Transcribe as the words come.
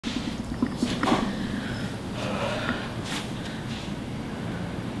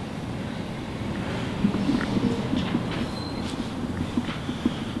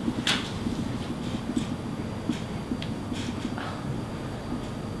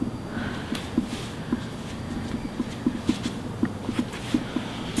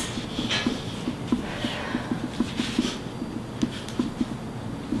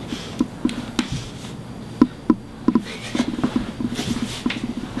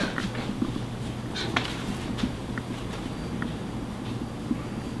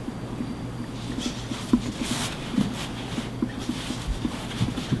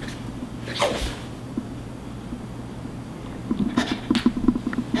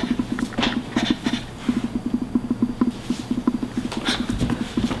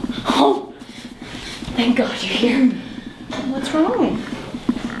Thank God you're here. What's wrong?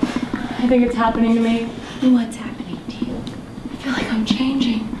 I think it's happening to me. What's happening to you? I feel like I'm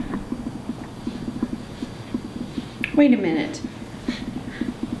changing. Wait a minute.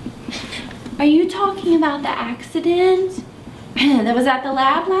 Are you talking about the accident that was at the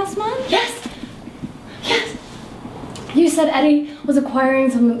lab last month? Yes! Yes! You said Eddie was acquiring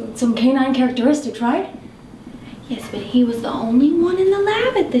some canine characteristics, right? Yes, but he was the only one in the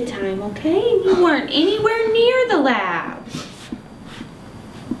lab at the time, okay? And you weren't anywhere near the lab.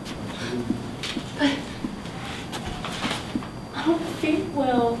 But I don't feel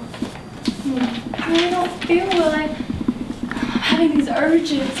well. I really don't feel well. I'm having these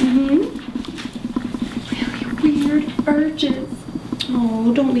urges. Really weird urges.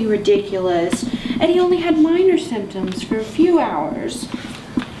 Oh, don't be ridiculous. Eddie only had minor symptoms for a few hours.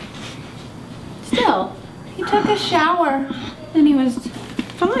 Still, he took a shower and he was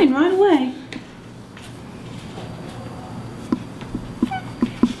fine right away.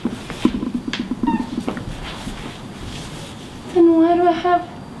 Then why do I have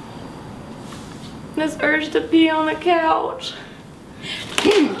this urge to pee on the couch?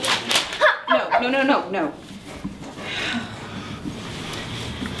 No.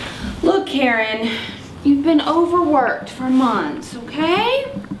 Look, Karen, you've been overworked for months,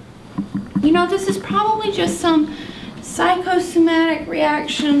 okay? You know, this is probably just some psychosomatic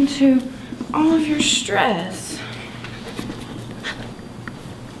reaction to all of your stress.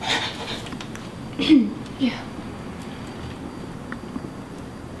 Yeah.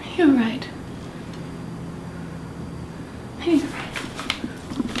 You're right. You're right.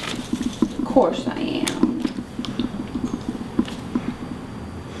 Of course I am.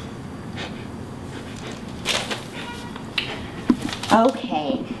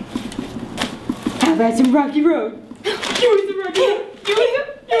 Okay. How about some Rocky Road? You want some Rocky Road? You want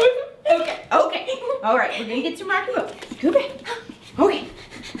some? Okay. All right, we're gonna get some Rocky Road. Come back. Okay.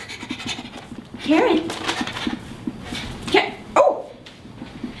 Karen. Oh.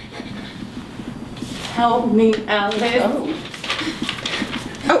 Help me, Alice.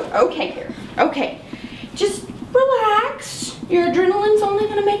 Oh, okay, Karen. Okay. Just relax. Your adrenaline's only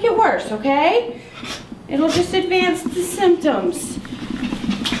gonna make it worse, okay? It'll just advance the symptoms.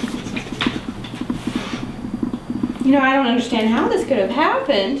 You know, I don't understand how this could have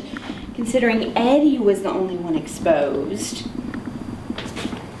happened, considering Eddie was the only one exposed.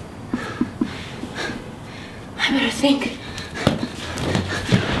 I better think.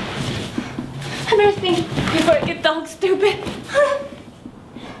 Before I get dog stupid.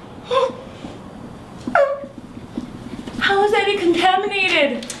 How is Eddie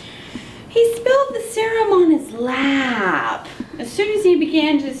contaminated? He spilled the serum on his lap. As soon as he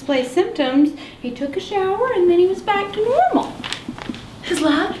began to display symptoms, he took a shower and then he was back to normal. His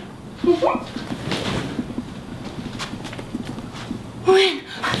lab? When?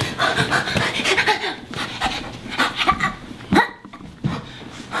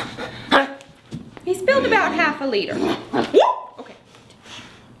 He spilled about half a liter. Okay.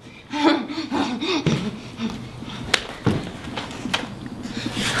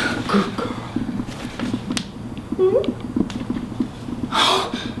 Good girl.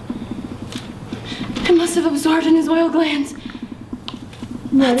 It must have absorbed in his oil glands.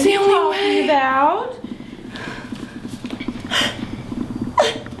 That's the only way. About?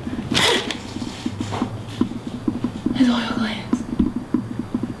 His oil glands.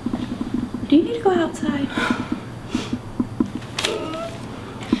 Do you need to go outside?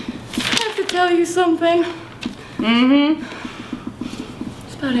 I have to tell you something.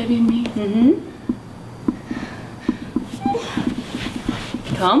 It's about Eddie and me.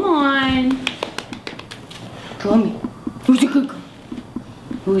 Come on. Come here. Who's a good girl?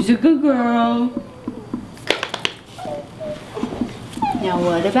 Who's a good girl? Now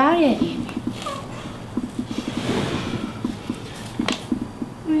what about Eddie and you?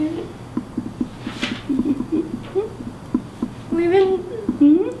 We've been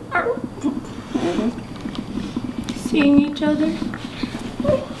seeing each other.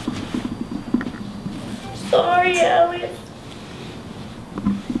 Sorry, Alice.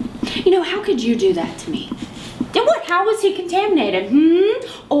 You know, how could you do that to me? And what? How was he contaminated?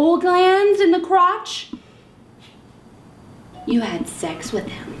 Oil glands in the crotch? You had sex with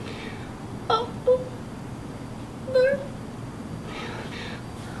him. Oh.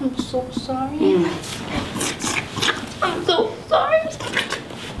 I'm so sorry. I'm so sorry.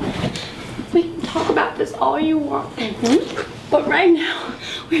 We can talk about this all you want. But right now,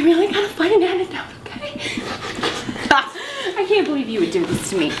 we really gotta find an antidote, okay? I can't believe you would do this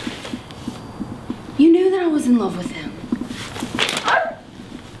to me. You knew that I was in love with him.